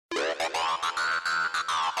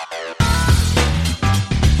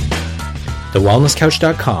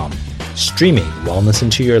TheWellnessCouch.com, streaming wellness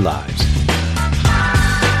into your lives.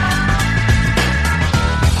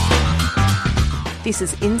 This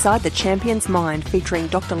is Inside the Champion's Mind, featuring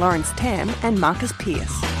Dr. Lawrence Tam and Marcus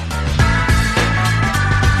Pearce.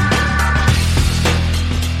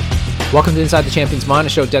 Welcome to Inside the Champion's Mind, a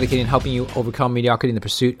show dedicated to helping you overcome mediocrity in the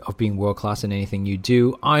pursuit of being world-class in anything you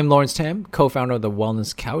do. I'm Lawrence Tam, co-founder of The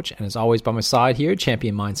Wellness Couch, and as always by my side here,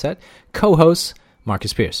 Champion Mindset, co-host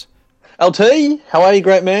Marcus Pearce. LT, how are you,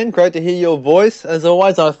 great man? Great to hear your voice. As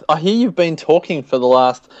always, I hear you've been talking for the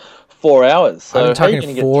last 4 hours. So I've been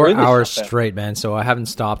talking 4 hours straight, man, so I haven't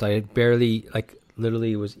stopped. I barely,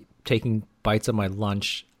 literally was taking bites of my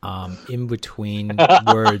lunch in between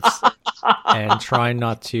words and trying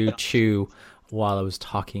not to chew while I was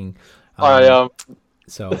talking.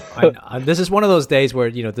 So this is one of those days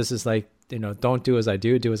where, this is like, don't do as I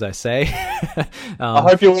do, do as I say. I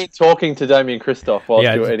hope you weren't talking to Damien Christoph while you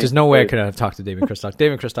were eating. There's no way I could have talked to Damien Christoph.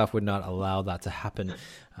 Damien Christoph would not allow that to happen.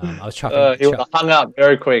 I was chopping. He would have hung up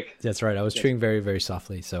very quick. That's right. I was chewing very, very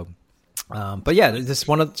softly. So, but yeah, this is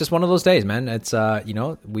just one of those days, man. It's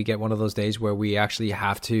we get one of those days where we actually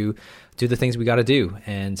have to do the things we got to do,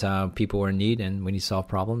 and people are in need, and we need to solve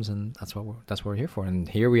problems, and that's what we're here for. And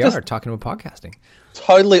here we are talking about podcasting.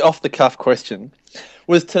 Totally off the cuff question.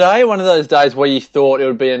 Was today one of those days where you thought it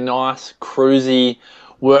would be a nice, cruisy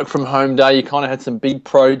work from home day? You kind of had some big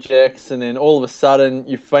projects, and then all of a sudden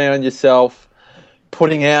you found yourself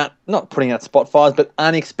not putting out spot fires, but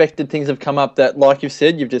unexpected things have come up that, like you've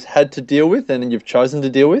said, you've just had to deal with and you've chosen to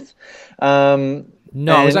deal with. No,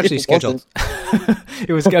 it was actually scheduled.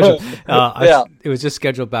 It was scheduled. It was just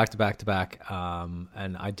scheduled back to back to back.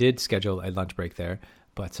 And I did schedule a lunch break there,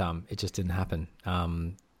 but it just didn't happen.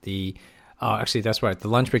 Actually, that's right. The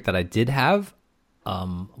lunch break that I did have,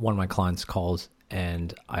 one of my clients called,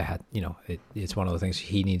 and I had, it's one of the things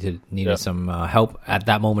he needed some help at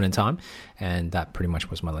that moment in time, and that pretty much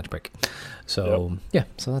was my lunch break. So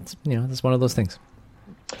so that's that's one of those things.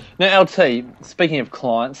 Now, LT, speaking of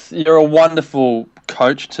clients, you're a wonderful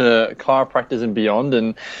coach to chiropractors and beyond,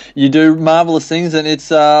 and you do marvelous things. And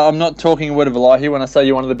it's I'm not talking a word of a lie here when I say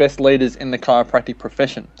you're one of the best leaders in the chiropractic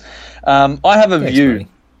profession. I have a view. Buddy.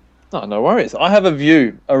 Oh, no worries. I have a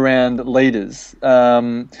view around leaders.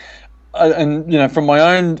 And from my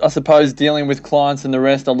own, I suppose, dealing with clients and the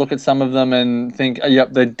rest, I look at some of them and think,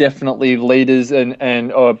 yep, they're definitely leaders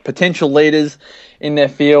and or potential leaders in their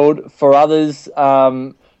field. For others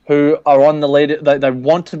who are on the leader, they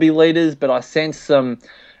want to be leaders, but I sense a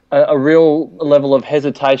real level of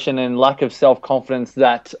hesitation and lack of self-confidence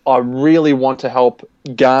that I really want to help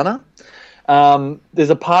garner. There's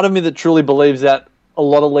a part of me that truly believes that a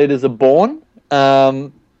lot of leaders are born.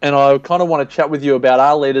 And I kind of want to chat with you about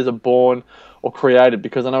our leaders are born or created,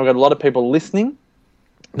 because I know we've got a lot of people listening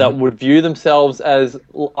that would view themselves as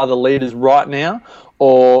either leaders right now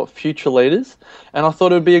or future leaders. And I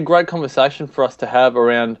thought it would be a great conversation for us to have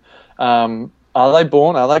around are they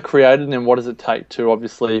born, are they created, and what does it take to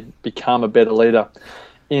obviously become a better leader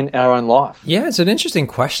in our own life? Yeah, it's an interesting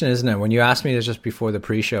question, isn't it? When you asked me this just before the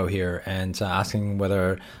pre-show here and asking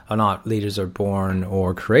whether or not leaders are born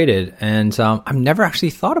or created, and I've never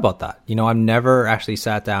actually thought about that. I've never actually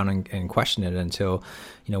sat down and questioned it until,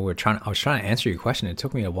 I was trying to answer your question. It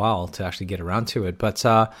took me a while to actually get around to it, but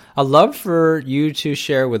I'd love for you to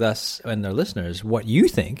share with us and the listeners what you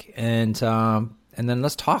think, and then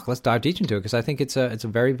let's dive deep into it, because I think it's a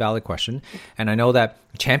very valid question. And I know that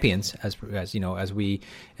champions, as the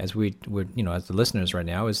listeners right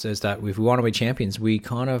now, is that if we want to be champions, we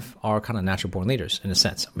kind of are natural born leaders in a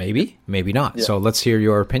sense. Maybe not. Yeah. So let's hear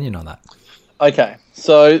your opinion on that. Okay,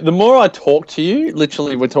 so the more I talk to you,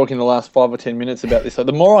 literally we're talking the last 5 or 10 minutes about this, so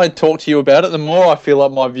the more I talk to you about it, the more I feel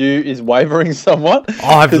like my view is wavering somewhat. Oh,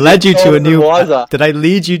 I've led you to a new... Did I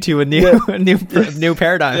lead you to a new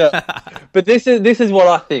paradigm? Yeah. But this is what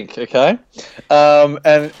I think, okay?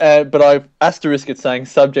 But I've asterisk it saying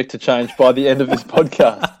subject to change by the end of this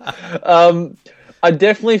podcast. I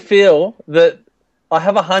definitely feel that I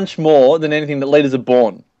have a hunch more than anything that leaders are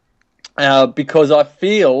born. Because I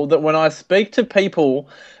feel that when I speak to people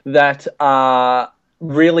that are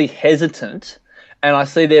really hesitant and I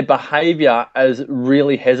see their behavior as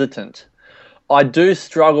really hesitant, I do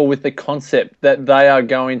struggle with the concept that they are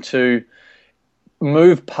going to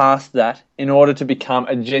move past that in order to become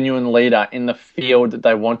a genuine leader in the field that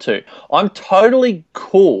they want to. I'm totally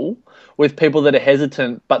cool with people that are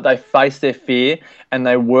hesitant, but they face their fear and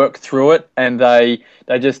they work through it and they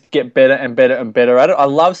just get better and better and better at it. I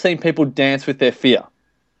love seeing people dance with their fear.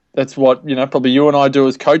 That's what, probably you and I do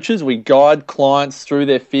as coaches. We guide clients through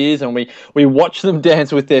their fears, and we watch them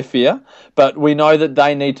dance with their fear, but we know that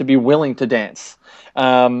they need to be willing to dance.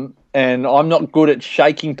 And I'm not good at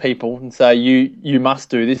shaking people and say, you must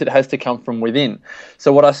do this. It has to come from within.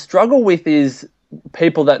 So what I struggle with is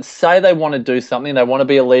people that say they want to do something, they want to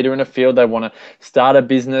be a leader in a field, they want to start a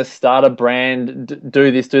business, start a brand,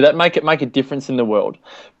 do this, do that, make a difference in the world.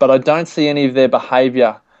 But I don't see any of their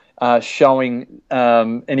behaviour showing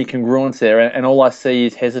any congruence there, and all I see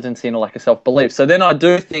is hesitancy and a lack of self-belief. So then I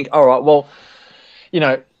do think, all right, well,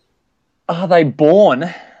 are they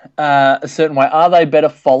born a certain way? Are they better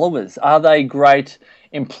followers? Are they great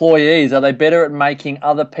employees? Are they better at making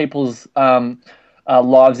other people's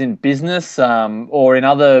lives in business or in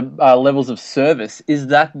other levels of service? Is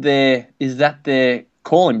that their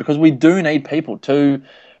calling? Because we do need people to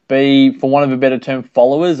be, for want of a better term,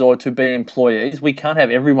 followers or to be employees. We can't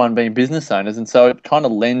have everyone being business owners, and so it kind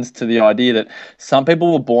of lends to the idea that some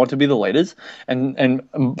people were born to be the leaders, and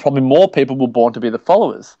probably more people were born to be the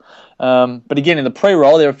followers. But again, in the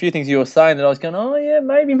pre-roll, there are a few things you were saying that I was going, oh yeah,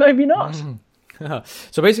 maybe not.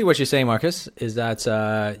 So basically what you're saying, Marcus, is that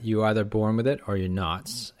you're either born with it or you're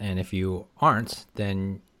not. And if you aren't,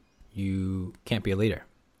 then you can't be a leader.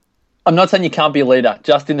 I'm not saying you can't be a leader,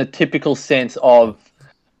 just in the typical sense of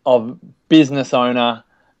business owner,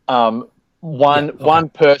 one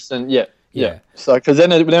person. Yeah. So, because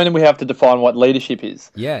then we have to define what leadership is.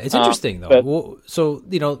 Yeah, it's interesting though. So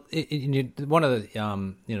one of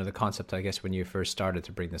the the concept, I guess, when you first started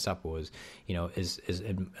to bring this up was is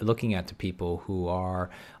looking at the people who are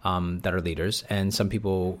that are leaders, and some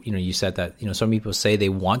people you said that some people say they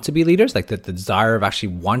want to be leaders, like the desire of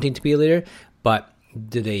actually wanting to be a leader, but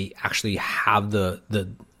do they actually have that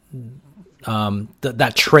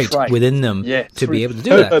trait within them to be able to do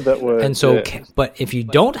that? That word, and so, but if you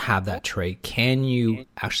don't have that trait, can you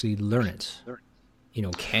actually learn it?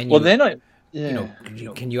 Can you? Well, then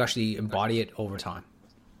can you actually embody it over time?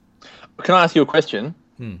 Can I ask you a question?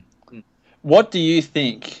 What do you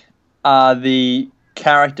think are the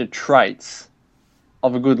character traits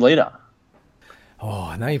of a good leader?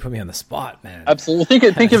 Oh, now you put me on the spot, man. Absolutely.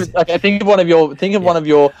 Think of one of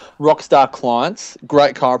your rock star clients,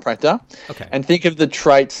 great chiropractor. Okay. And think of the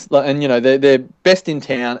traits, and they're best in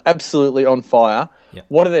town, absolutely on fire. Yep.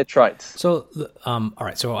 What are their traits? So, all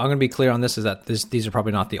right. So I'm going to be clear on this: is that these are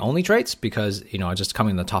probably not the only traits, because just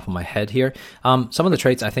coming to the top of my head here. Some of the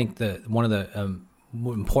traits, I think one of the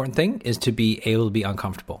important thing is to be able to be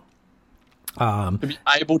uncomfortable. To be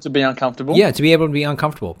able to be uncomfortable? Yeah, to be able to be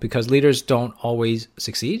uncomfortable, because leaders don't always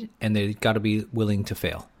succeed, and they've got to be willing to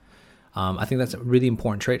fail. I think that's a really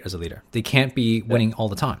important trait as a leader. They can't be winning all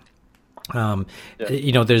the time.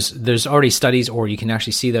 There's already studies, or you can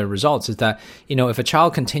actually see the results, is that, if a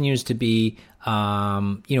child continues to be,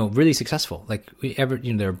 really successful, like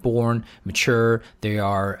they're born mature, they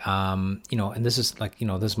are, and this is like,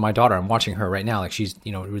 this is my daughter. I'm watching her right now. Like, she's,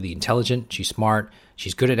 really intelligent. She's smart.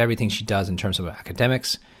 She's good at everything she does in terms of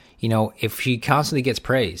academics. If she constantly gets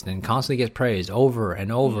praised over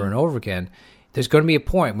and over and over again, there's going to be a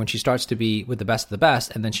point when she starts to be with the best of the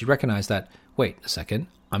best, and then she recognizes that, wait a second,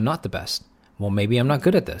 I'm not the best. Well, maybe I'm not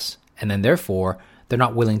good at this. And then therefore, they're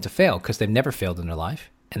not willing to fail because they've never failed in their life,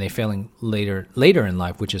 and they're failing later in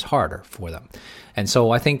life, which is harder for them. And so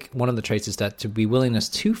I think one of the traits is that to be willingness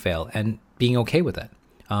to fail and being okay with it.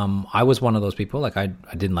 I was one of those people, like I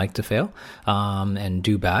didn't like to fail and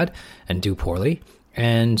do bad and do poorly.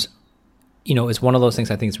 And, it's one of those things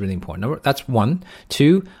I think is really important. That's one.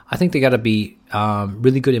 Two, I think they got to be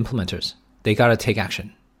really good implementers. They got to take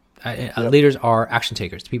action. Leaders are action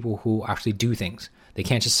takers, people who actually do things. They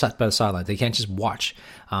can't just sit by the sidelines. They can't just watch.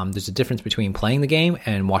 There's a difference between playing the game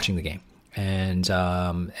and watching the game. And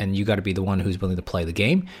you got to be the one who's willing to play the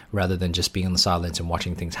game rather than just being on the sidelines and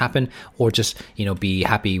watching things happen, or just be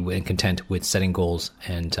happy and content with setting goals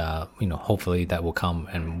and hopefully that will come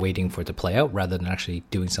and waiting for it to play out rather than actually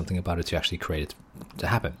doing something about it to actually create it to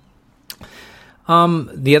happen.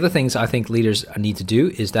 The other things I think leaders need to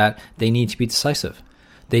do is that they need to be decisive.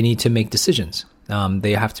 They need to make decisions.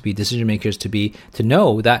 They have to be decision makers to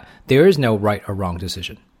know that there is no right or wrong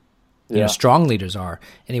decision. Strong leaders are,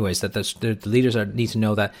 anyways, that the leaders need to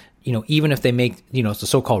know that, even if they make, the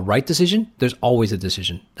so-called right decision, there's always a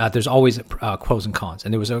decision. There's always pros and cons.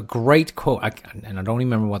 And there was a great quote, and I don't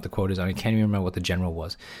remember what the quote is. I can't even remember what the general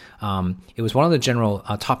was. It was one of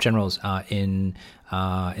the top generals in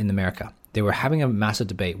America. They were having a massive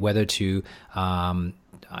debate whether to,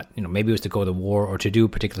 maybe it was to go to war or to do a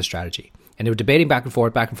particular strategy. And they were debating back and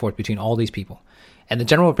forth between all these people. And the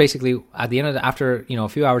general basically, at the end of after a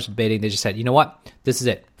few hours of debating, they just said, you know what? This is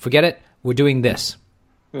it. Forget it. We're doing this.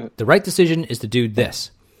 The right decision is to do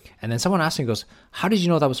this. And then someone asks him, goes, how did you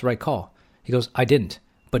know that was the right call? He goes, I didn't.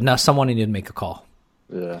 But now someone needed to make a call.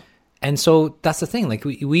 Yeah. And so that's the thing. Like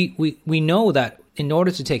we know that in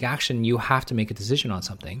order to take action, you have to make a decision on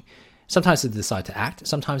something. Sometimes it's decide to act.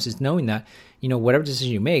 Sometimes it's knowing that, whatever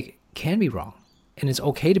decision you make can be wrong. And it's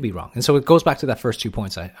okay to be wrong. And so it goes back to that first 2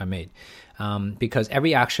 points I made. Because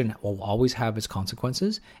every action will always have its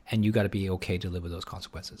consequences, and you got to be okay to live with those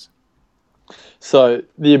consequences. So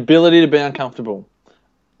the ability to be uncomfortable,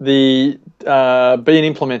 be an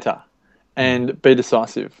implementer, and be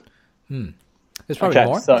decisive. There's probably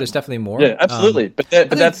more. So, there's definitely more. Yeah, absolutely. But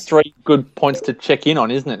that's 3 good points to check in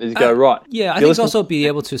on, isn't it? Is go right. Yeah, I think it's also be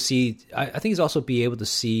able to see. I think it's also be able to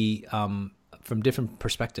see from different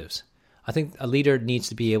perspectives. I think a leader needs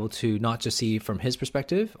to be able to not just see from his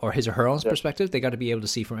perspective or his or her own perspective. They got to be able to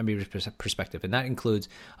see from everybody's perspective, and that includes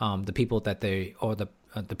the people that the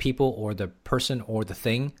people or the person or the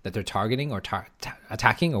thing that they're targeting or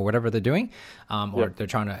attacking or whatever they're doing, or they're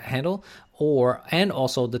trying to handle, and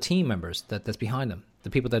also the team members that's behind them,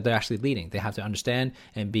 the people that they're actually leading. They have to understand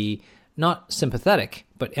and be not sympathetic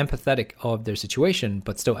but empathetic of their situation,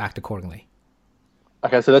 but still act accordingly.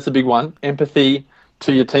 Okay, so that's a big one. Empathy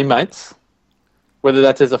to your teammates, whether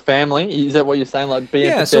that's as a family. Is that what you're saying? Like, be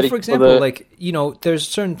empathetic. So for example, there's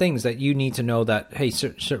certain things that you need to know that, hey,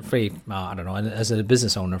 I don't know, as a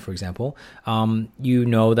business owner, for example,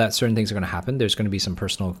 that certain things are going to happen. There's going to be some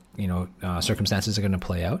personal, circumstances are going to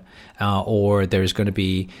play out, or there's going to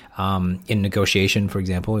be, in negotiation, for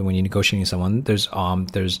example, when you're negotiating with someone, there's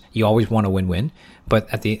you always want a win-win,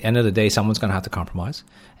 but at the end of the day, someone's going to have to compromise.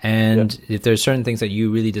 And if there's certain things that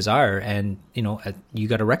you really desire, and you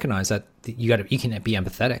got to recognize that you can be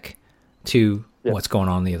empathetic to what's going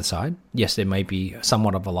on the other side. Yes, it might be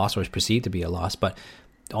somewhat of a loss, or is perceived to be a loss, but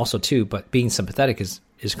also but being sympathetic is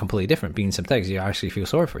completely different. Being sympathetic is you actually feel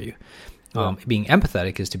sorry for you. Being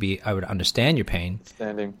empathetic is I would understand your pain,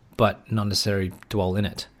 but not necessarily dwell in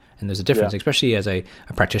it. And there's a difference, especially as a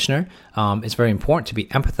practitioner. It's very important to be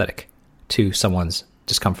empathetic to someone's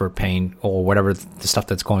discomfort, pain, or whatever the stuff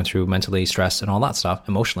that's going through mentally, stress, and all that stuff,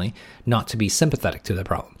 emotionally, not to be sympathetic to the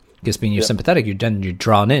problem. Because being you're sympathetic, you're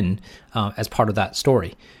drawn in as part of that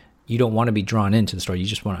story. You don't want to be drawn into the story. You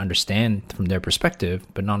just want to understand from their perspective,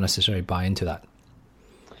 but not necessarily buy into that.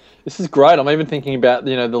 This is great. I'm even thinking about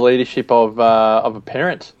the leadership of a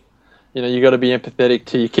parent. You got to be empathetic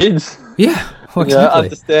to your kids. Yeah,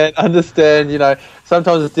 exactly. Understand.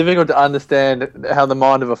 Sometimes it's difficult to understand how the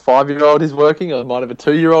mind of a 5-year-old is working or the mind of a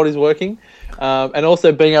 2-year-old is working, and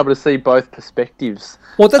also being able to see both perspectives.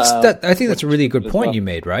 Well, I think that's a really good point you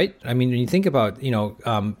made, right? I mean, when you think about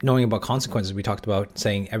knowing about consequences, we talked about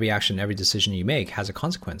saying every action, every decision you make has a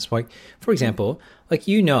consequence. Like, for example,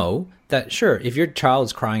 that sure, if your child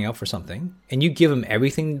is crying out for something and you give them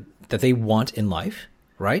everything that they want in life,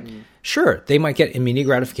 right? Sure, they might get immediate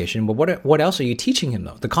gratification, but what else are you teaching him,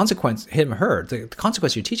 though? The consequence, him or her, the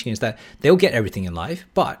consequence you're teaching is that they'll get everything in life,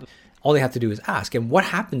 but all they have to do is ask. And what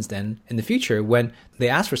happens then in the future when they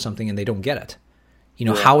ask for something and they don't get it?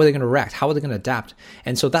 How are they going to react? How are they going to adapt?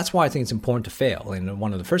 And so that's why I think it's important to fail. And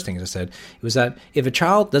one of the first things I said was that if a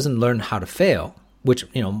child doesn't learn how to fail, which,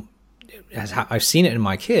 I've seen it in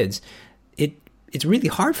my kids, it's really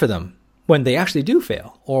hard for them when they actually do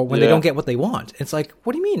fail, or when they don't get what they want. It's like,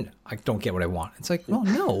 what do you mean I don't get what I want? It's like, well,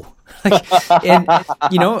 no.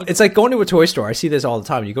 It's like going to a toy store. I see this all the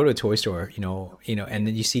time. You go to a toy store, and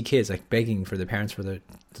then you see kids like begging for their parents for the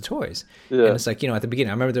toys. Yeah. And it's like, at the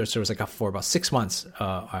beginning, I remember there was like for about 6 months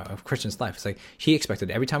of Christian's life. It's like he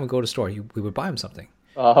expected every time we go to the store, we would buy him something.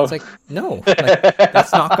 It's like, no,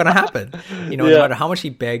 that's not going to happen. No matter how much he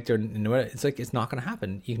begged, it's like, it's not going to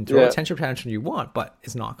happen. You can throw a tantrum you want, but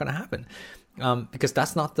it's not going to happen. Because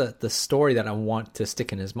that's not the story that I want to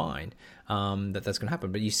stick in his mind, that's going to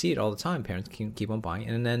happen. But you see it all the time. Parents can keep on buying,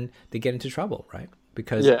 and then they get into trouble, right?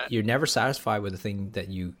 Because you're never satisfied with the thing that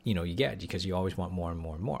you get, because you always want more and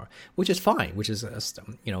more and more, which is fine, which is, this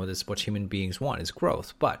is what human beings want, is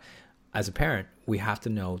growth. But as a parent, we have to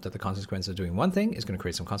know that the consequence of doing one thing is going to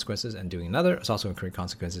create some consequences, and doing another is also going to create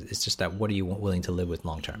consequences. It's just that, what are you willing to live with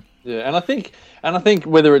long term? Yeah, and I think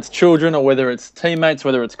whether it's children or whether it's teammates,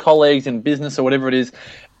 whether it's colleagues in business or whatever it is,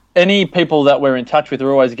 any people that we're in touch with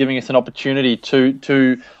are always giving us an opportunity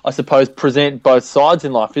to I suppose, present both sides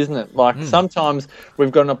in life, isn't it? Like sometimes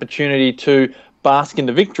we've got an opportunity to bask in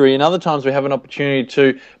the victory, and other times we have an opportunity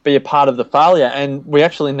to be a part of the failure, and we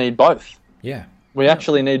actually need both. Yeah. We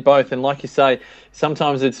actually need both. And like you say,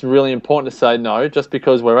 sometimes it's really important to say no. Just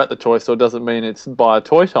because we're at the toy store doesn't mean it's buy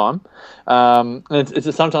toy time.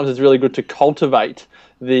 Sometimes it's really good to cultivate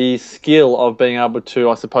the skill of being able to,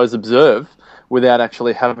 I suppose, observe without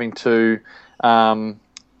actually having to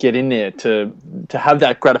get in there to have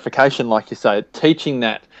that gratification, like you say. Teaching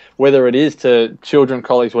that, whether it is to children,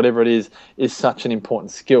 colleagues, whatever it is such an important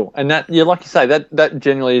skill. And that, yeah, like you say, that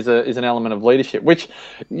generally is an element of leadership, which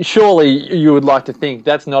surely you would like to think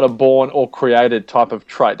that's not a born or created type of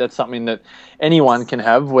trait. That's something that anyone can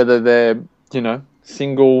have, whether they're,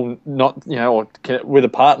 single, not, or with a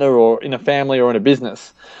partner or in a family or in a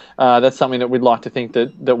business. That's something that we'd like to think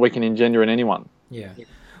that we can engender in anyone. Yeah.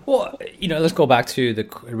 Well, let's go back to the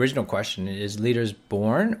original question: is leaders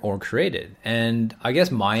born or created? And I guess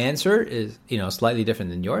my answer is, slightly different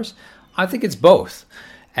than yours. I think it's both,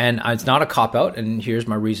 and it's not a cop out. And here's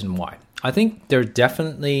my reason why. I think there are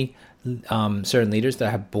definitely certain leaders that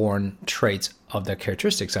have born traits of their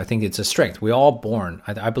characteristics. I think it's a strength. We all born.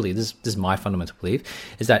 I believe this is my fundamental belief,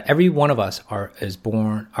 is that every one of us are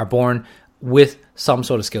born with some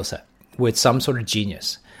sort of skill set, with some sort of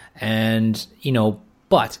genius, and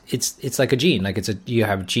But it's like a gene, like you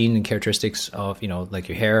have gene and characteristics of, like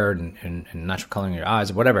your hair and natural coloring of your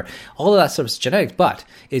eyes or whatever. All of that stuff is genetic, but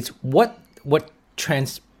it's what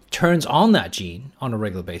turns on that gene on a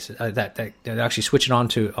regular basis, that actually switch it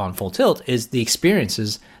on full tilt, is the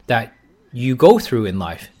experiences that you go through in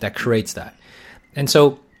life that creates that. And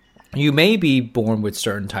so you may be born with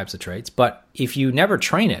certain types of traits, but if you never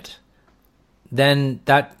train it, then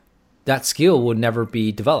that skill would never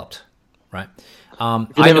be developed, right?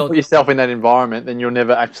 If you never put yourself in that environment, then you'll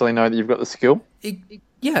never actually know that you've got the skill.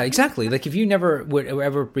 Yeah, exactly. Like if you never would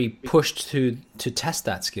ever be pushed to test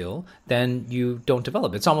that skill, then you don't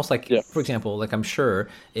develop. It's almost like, for example, like I'm sure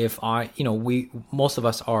if most of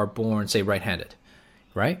us are born, say, right-handed,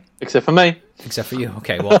 right? Except for me. Except for you.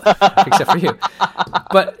 Okay, well, except for you.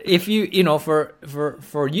 But if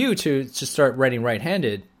for you to start writing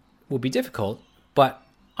right-handed will be difficult, but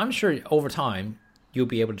I'm sure over time you'll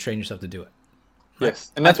be able to train yourself to do it.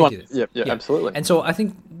 Yes, and that's one. Yeah, absolutely. And so I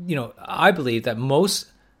think, I believe that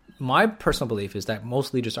my personal belief is that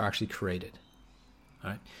most leaders are actually created.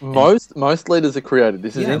 Right? Most leaders are created.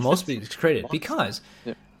 This is most leaders are created because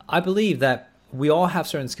I believe that we all have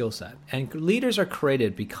certain skill set, and leaders are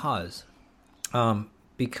created because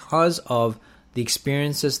of the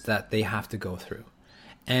experiences that they have to go through,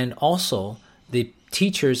 and also the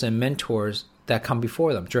teachers and mentors that come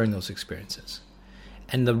before them during those experiences.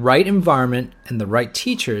 And the right environment and the right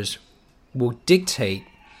teachers will dictate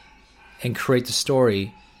and create the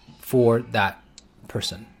story for that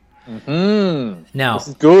person. Mm-hmm. Now, this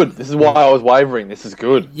is good. This is why I was wavering. This is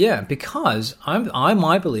good. Yeah, because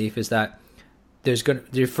my belief is that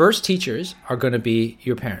your first teachers are going to be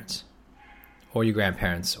your parents or your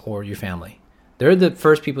grandparents or your family. They're the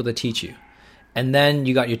first people to teach you. And then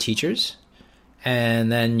you got your teachers,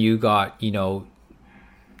 and then you got, your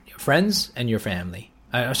friends and your family.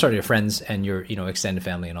 Your friends and your extended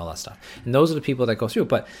family and all that stuff. And those are the people that go through.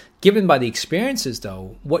 But given by the experiences,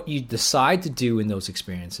 though, what you decide to do in those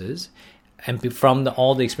experiences, and from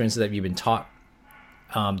all the experiences that you've been taught,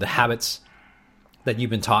 the habits that you've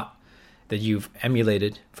been taught, that you've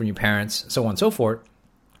emulated from your parents, so on and so forth,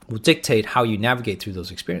 will dictate how you navigate through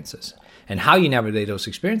those experiences. And how you navigate those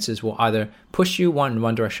experiences will either push you in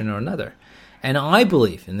one direction or another. And I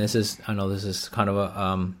believe, and I know this is kind of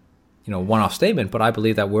a one-off statement, but I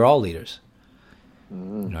believe that we're all leaders.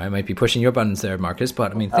 I might be pushing your buttons there, Marcus,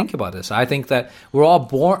 but I mean, think about this. I think that we're all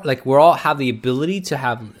born, we all have the ability to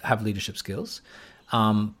have leadership skills,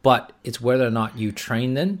 but it's whether or not you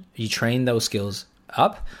train those skills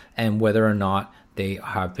up, and whether or not they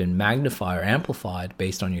have been magnified or amplified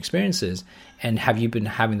based on your experiences, and have you been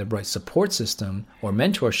having the right support system or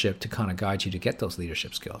mentorship to kind of guide you to get those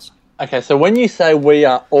leadership skills. Okay, so when you say we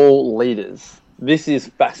are all leaders, this is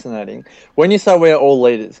fascinating. When you say we are all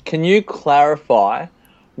leaders, can you clarify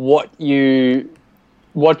what you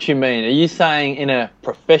mean? Are you saying in a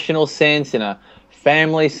professional sense, in a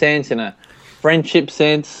family sense, in a friendship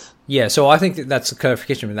sense? Yeah, so I think that's a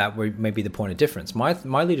clarification, that may be the point of difference.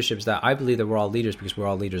 My leadership is that I believe that we're all leaders because we're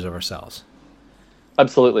all leaders of ourselves.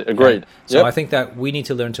 Absolutely, agreed. So I think that we need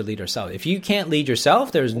to learn to lead ourselves. If you can't lead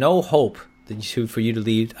yourself, there's no hope for you to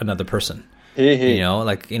lead another person.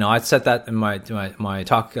 I said that in my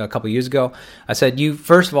talk a couple of years ago. I said,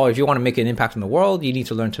 first of all, if you want to make an impact on the world, you need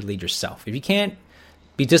to learn to lead yourself. If you can't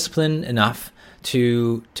be disciplined enough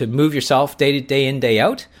to move yourself day in, day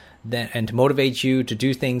out, and to motivate you to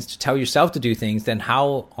do things, to tell yourself to do things, then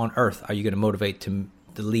how on earth are you going to motivate to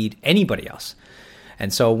lead anybody else?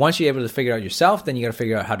 And so once you're able to figure out yourself, then you got to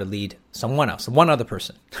figure out how to lead someone else, one other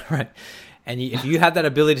person, right? And if you have that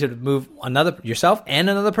ability to move yourself and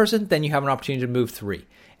another person, then you have an opportunity to move 3,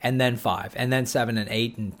 and then 5, and then 7 and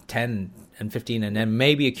 8 and 10 and 15, and then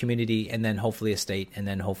maybe a community, and then hopefully a state, and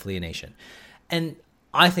then hopefully a nation. And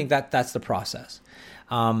I think that's the process.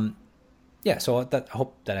 So I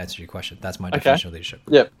hope that answers your question. That's my definition of leadership.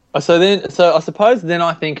 Yeah. So I suppose then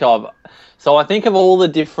I think of all the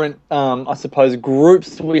different,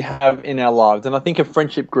 groups we have in our lives, and I think of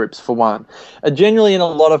friendship groups for one. Generally, in a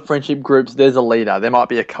lot of friendship groups, there's a leader. There might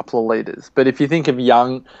be a couple of leaders, but if you think of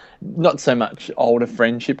young, not so much older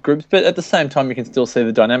friendship groups, but at the same time, you can still see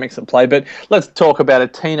the dynamics at play. But let's talk about a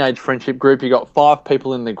teenage friendship group. You got 5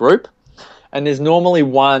 people in the group, and there's normally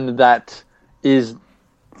one that is,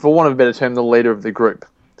 for want of a better term, the leader of the group.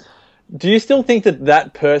 Do you still think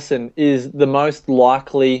that person is the most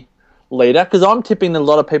likely leader? Because I'm tipping that a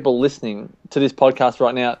lot of people listening to this podcast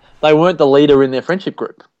right now, they weren't the leader in their friendship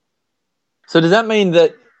group. So does that mean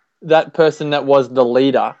that person that was the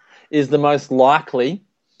leader is the most likely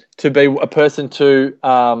to be a person to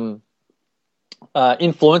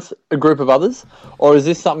influence a group of others? Or is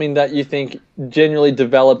this something that you think generally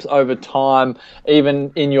develops over time,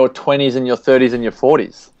 even in your 20s and your 30s and your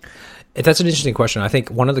 40s? That's an interesting question. I think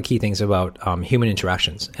one of the key things about human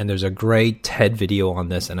interactions, and there's a great TED video on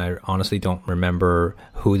this, and I honestly don't remember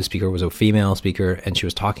who the speaker was, a female speaker, and she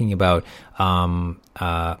was talking about how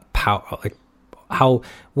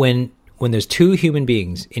when there's 2 human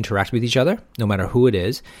beings interact with each other, no matter who it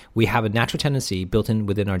is, we have a natural tendency built in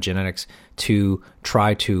within our genetics to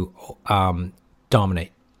try to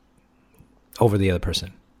dominate over the other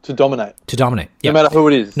person. To dominate. Yeah. No matter who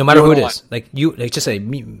it is. No matter who it is. Like just say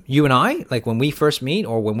you and I, like when we first meet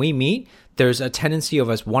or when we meet, there's a tendency of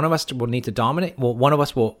one of us will need to dominate. Well, one of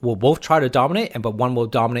us will both try to dominate, but one will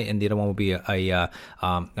dominate and the other one will be a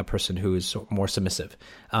person who is more submissive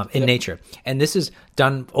in nature. And this is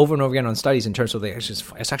done over and over again on studies in terms of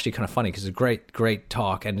it's actually kind of funny because it's a great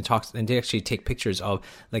talk, and they actually take pictures of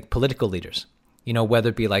like political leaders, whether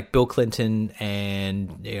it be like Bill Clinton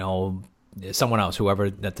and, someone else, whoever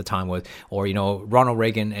at the time was, or, Ronald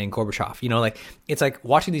Reagan and Gorbachev, it's like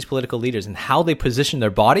watching these political leaders and how they position their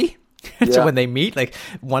body. So when they meet, like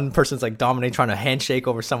one person's like dominating, trying to handshake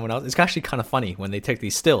over someone else. It's actually kind of funny when they take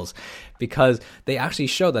these stills, because they actually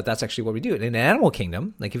show that that's actually what we do. In the animal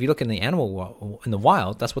kingdom, like if you look in the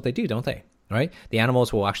wild, that's what they do, don't they? Right? The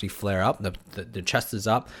animals will actually flare up. The chest is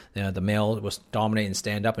up. The male will dominate and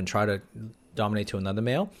stand up and try to dominate to another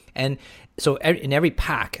male. And so in every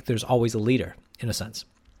pack, there's always a leader in a sense.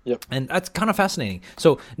 Yep. And that's kind of fascinating.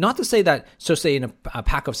 So not to say that, say in a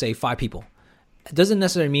pack of, say, 5 people, it doesn't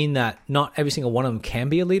necessarily mean that not every single one of them can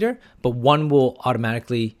be a leader, but one will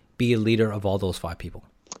automatically be a leader of all those 5 people.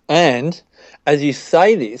 And as you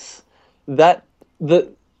say this, that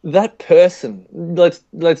person,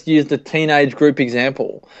 let's use the teenage group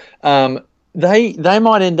example, they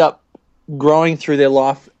might end up growing through their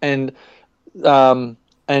life and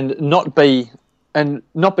not be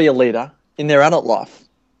a leader in their adult life,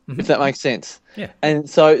 if that makes sense. Yeah. And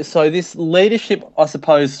so this leadership, I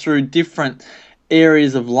suppose, through different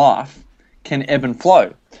areas of life can ebb and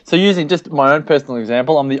flow. So using just my own personal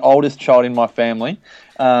example, I'm the oldest child in my family,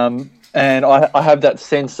 and I have that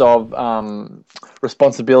sense of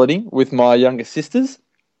responsibility with my younger sisters.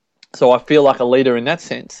 So I feel like a leader in that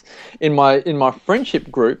sense. In my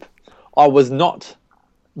friendship group, I was not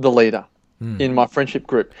the leader in my friendship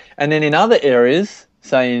group. And then in other areas,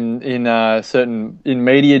 say in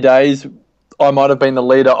media days, I might have been the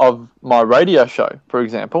leader of my radio show, for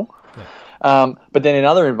example. Yeah. But then in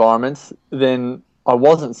other environments, then I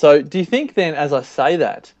wasn't. So do you think then, as I say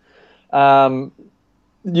that,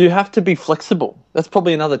 you have to be flexible? That's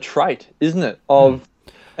probably another trait, isn't it?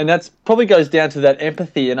 And that's probably goes down to that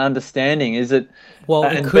empathy and understanding, is it? Well,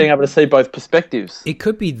 being able to see both perspectives. It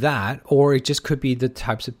could be that, or it just could be the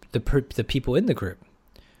types of the people in the group.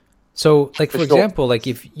 So, like, for example, like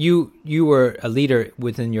if you were a leader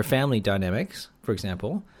within your family dynamics, for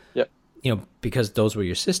example, because those were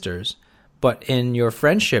your sisters, but in your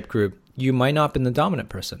friendship group, you might not have been the dominant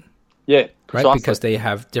person. Yeah. Right? Because they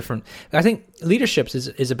have different... I think leadership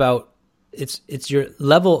is about... It's your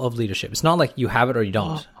level of leadership. It's not like you have it or you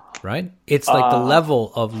don't, right? It's like the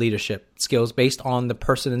level of leadership skills based on the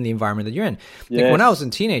person and the environment that you're in. Yes. Like when I was a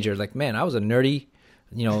teenager, like, man, I was a nerdy,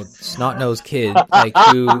 snot-nosed kid, like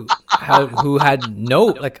who had no,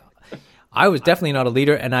 like, I was definitely not a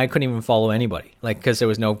leader, and I couldn't even follow anybody, like, because there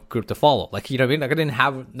was no group to follow. Like, you know what I mean? Like, I didn't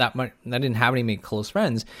have that much. I didn't have any close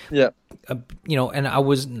friends. Yeah. And I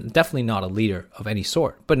was definitely not a leader of any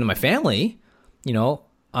sort. But in my family,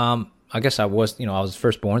 I guess I was, I was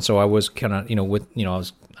firstborn, so I was kind of,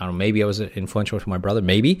 I don't know, maybe I was influential to my brother,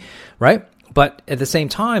 maybe, right? But at the same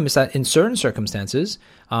time, is that in certain circumstances,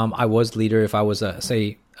 I was leader if I was,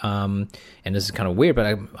 say, and this is kind of weird, but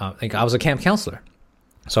I was a camp counselor.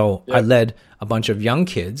 So I led a bunch of young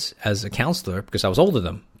kids as a counselor because I was older than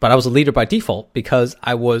them, but I was a leader by default because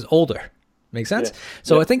I was older. Make sense? Yeah.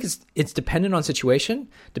 So I think it's dependent on situation,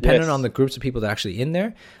 dependent on the groups of people that are actually in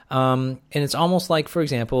there. And it's almost like, for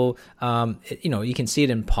example, you can see it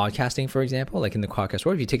in podcasting, for example, like in the podcast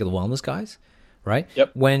world, if you take the wellness guys, right?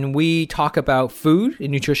 Yep. When we talk about food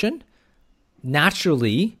and nutrition,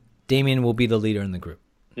 naturally, Damien will be the leader in the group.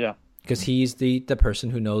 Yeah. Because he's the person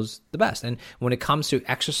who knows the best. And when it comes to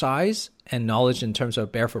exercise and knowledge in terms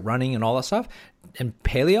of barefoot running and all that stuff, and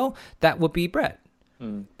paleo, that would be Brett.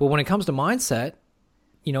 But when it comes to mindset,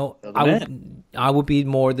 I would be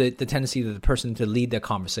more the tendency of the person to lead that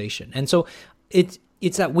conversation. And so it's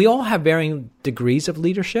that we all have varying degrees of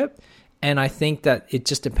leadership. And I think that it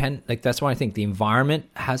just depends. Like, that's why I think the environment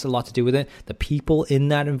has a lot to do with it. The people in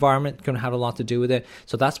that environment are going to have a lot to do with it.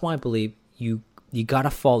 So that's why I believe you got to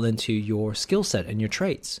fall into your skill set and your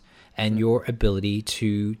traits and your ability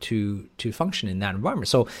to function in that environment.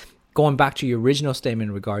 So going back to your original statement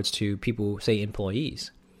in regards to people, say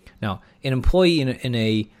employees. Now, an employee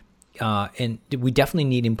we definitely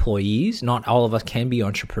need employees. Not all of us can be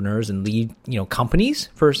entrepreneurs and lead, companies,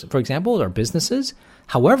 for example, or businesses.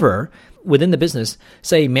 However, within the business,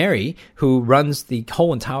 say Mary, who runs the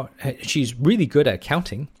whole entire, she's really good at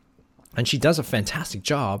accounting, and she does a fantastic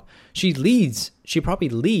job. She probably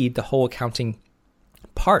lead the whole accounting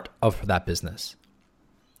part of that business.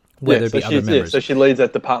 Whether it be other members. So she leads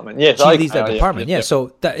that department. Yes, she leads that department. Yeah.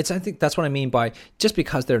 So I think that's what I mean by just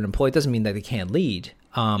because they're an employee doesn't mean that they can't lead.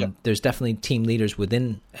 There's definitely team leaders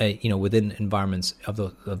within within environments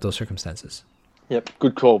of those circumstances. Yep,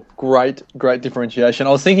 good call. Great differentiation.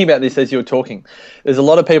 I was thinking about this as you were talking. There's a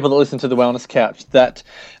lot of people that listen to the Wellness Couch that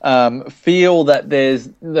feel that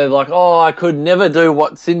they're like, oh, I could never do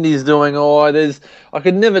what Cindy's doing, or I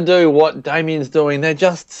could never do what Damien's doing. They're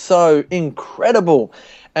just so incredible.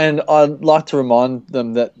 And I'd like to remind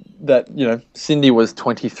them that Cindy was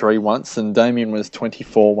 23 once and Damien was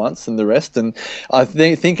 24 once and the rest. And I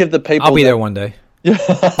think of the people. I'll be there one day. I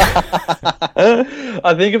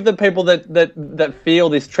think of the people that feel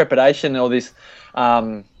this trepidation or this,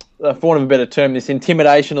 for want of a better term, this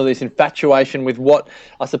intimidation or this infatuation with what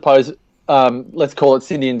I suppose, let's call it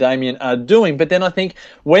Cindy and Damien are doing. But then I think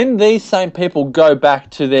when these same people go back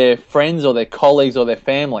to their friends or their colleagues or their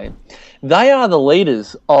family, they are the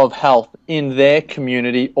leaders of health in their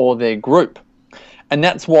community or their group. And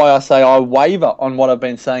that's why I say I waver on what I've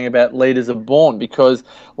been saying about leaders are born, because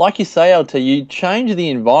like you say, LT, you change the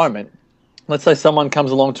environment. Let's say someone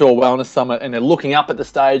comes along to a wellness summit and they're looking up at the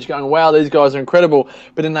stage going, wow, these guys are incredible.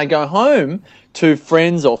 But then they go home to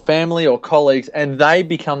friends or family or colleagues and they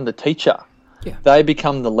become the teacher. Yeah. They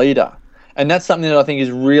become the leader. And that's something that I think is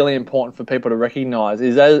really important for people to recognize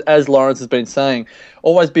is, as Lawrence has been saying,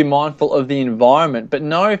 always be mindful of the environment. But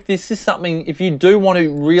know if this is something, if you do want to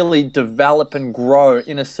really develop and grow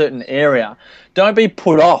in a certain area, don't be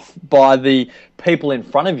put off by the people in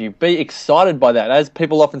front of you. Be excited by that. As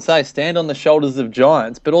people often say, stand on the shoulders of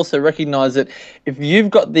giants, but also recognize that if you've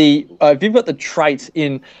got the traits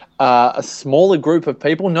in a smaller group of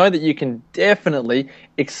people, know that you can definitely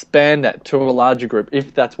expand that to a larger group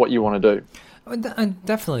if that's what you want to do.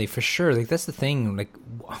 Definitely, for sure. Like, that's the thing. Like,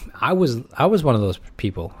 I was one of those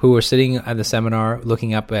people who were sitting at the seminar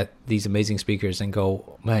looking up at these amazing speakers and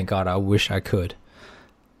go, my God, I wish I could.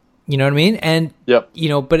 You know what I mean? And,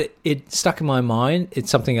 but it stuck in my mind.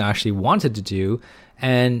 It's something I actually wanted to do.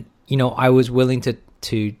 And, I was willing to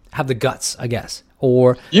have the guts, I guess.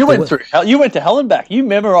 Or you went to hell and back. You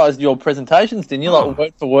memorized your presentations, didn't you? Like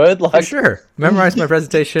word for word, like for sure. Memorized my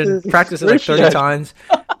presentation, practiced it like 30 times,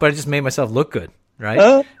 but I just made myself look good,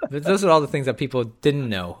 right? But those are all the things that people didn't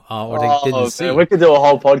know or they didn't see. We could do a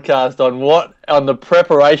whole podcast on the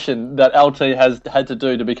preparation that LT has had to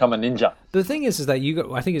do to become a ninja. The thing is that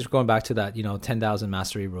I think it's going back to that 10,000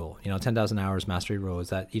 mastery rule. 10,000 hours mastery rule is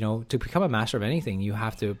that to become a master of anything, you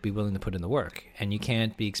have to be willing to put in the work, and you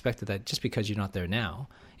can't be expected that just because you're not there now.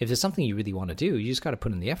 If there's something you really want to do, you just got to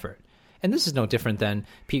put in the effort. And this is no different than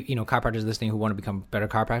chiropractors listening who want to become better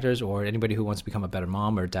chiropractors, or anybody who wants to become a better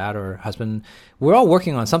mom or dad or husband. We're all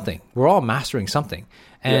working on something. We're all mastering something.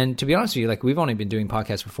 And to be honest with you, like, we've only been doing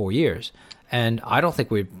podcasts for 4 years. And I don't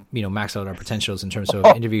think we've, maxed out our potentials in terms of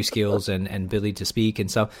interview skills and ability to speak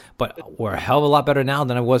and stuff. But we're a hell of a lot better now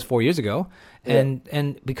than I was 4 years ago.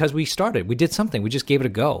 And because we did something, we just gave it a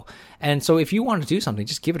go. And so if you want to do something,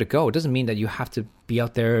 just give it a go. It doesn't mean that you have to be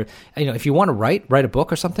out there. If you want to write a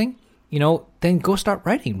book or something, then go start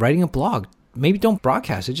writing a blog. Maybe don't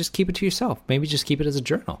broadcast it, just keep it to yourself. Maybe just keep it as a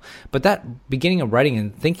journal. But that beginning of writing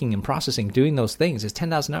and thinking and processing, doing those things is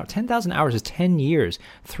 10,000 hours. 10,000 hours is 10 years,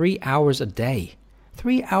 3 hours a day.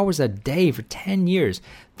 3 hours a day for 10 years.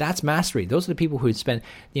 That's mastery. Those are the people who spend,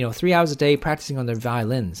 3 hours a day practicing on their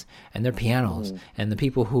violins and their pianos, and the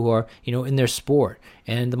people who are, in their sport,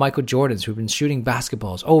 and the Michael Jordans who've been shooting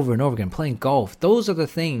basketballs over and over again, playing golf. Those are the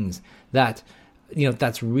things that,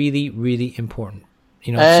 that's really, really important.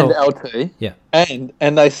 And LT, yeah, and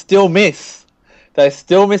they still miss. They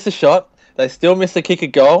still miss a shot. They still miss a kick a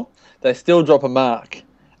goal. They still drop a mark,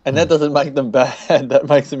 and that doesn't make them bad. That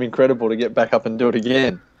makes them incredible to get back up and do it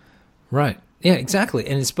again. Right. Yeah, exactly.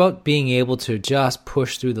 And it's about being able to just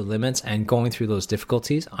push through the limits and going through those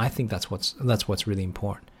difficulties. I think that's what's really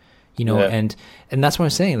important. And that's what I'm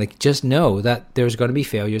saying. Like, just know that there's going to be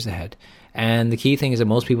failures ahead. And the key thing is that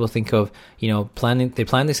most people think of, planning. They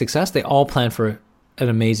plan the success. They all plan for an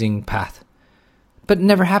amazing path, but it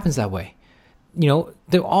never happens that way. There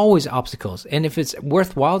are always obstacles, and if it's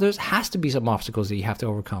worthwhile, there has to be some obstacles that you have to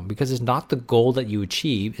overcome, because it's not the goal that you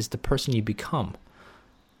achieve, it's the person you become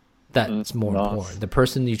that's more important. The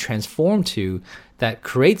person you transform to that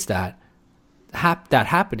creates that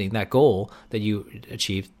happening, that goal that you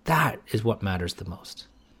achieve, that is what matters the most,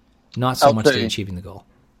 not so much the achieving the goal.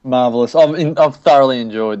 Marvelous. I've thoroughly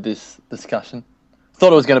enjoyed this discussion.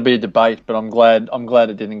 Thought it was going to be a debate, but I'm glad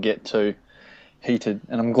it didn't get too heated,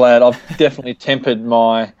 and I'm glad I've definitely tempered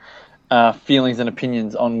my feelings and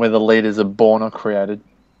opinions on whether leaders are born or created.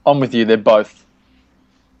 I'm with you. They're both.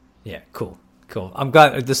 Yeah, cool. I'm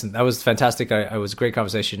glad. Listen, that was fantastic. It was a great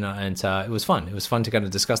conversation, and it was fun. It was fun to kind of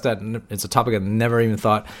discuss that. And it's a topic I've never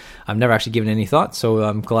actually given any thought. So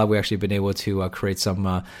I'm glad we actually been able to create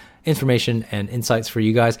some information and insights for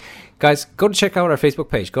you guys. Guys, go to check out our Facebook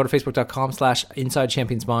page. Go to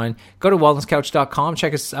facebook.com/InsideChampionsMind. Go to wellnesscouch.com.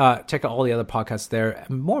 Check out all the other podcasts there.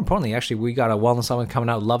 And more importantly, actually, we got a Wellness Summit coming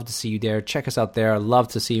out. Love to see you there. Check us out there. Love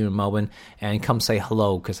to see you in Melbourne, and come say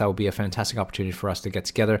hello, because that would be a fantastic opportunity for us to get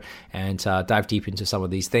together and dive deep into some of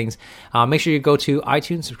these things. Make sure you go to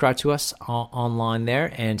iTunes, subscribe to us online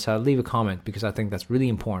there, and leave a comment, because I think that's really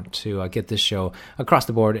important to get this show across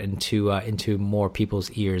the board and into more people's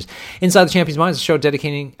ears. Inside the Champions Mind is a show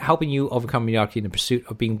dedicating helping you overcome mediocrity in the pursuit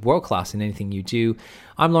of being world-class in anything you do.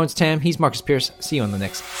 I'm Lawrence Tam. He's Marcus Pierce. See you on the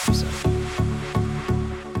next episode.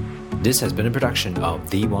 This has been a production of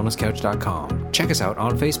TheWellnessCouch.com. Check us out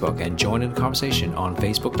on Facebook and join in the conversation on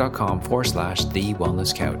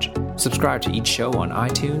Facebook.com/TheWellnessCouch. Subscribe to each show on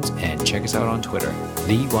iTunes and check us out on Twitter.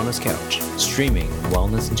 The Wellness Couch, streaming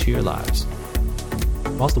wellness into your lives.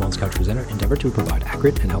 Whilst the Wellness Couch presenter endeavor to provide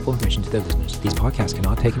accurate and helpful information to their listeners, these podcasts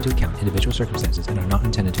cannot take into account individual circumstances and are not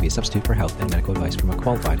intended to be a substitute for health and medical advice from a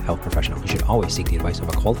qualified health professional. You should always seek the advice of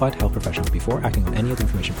a qualified health professional before acting on any of the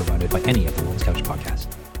information provided by any of the Wellness Couch podcasts.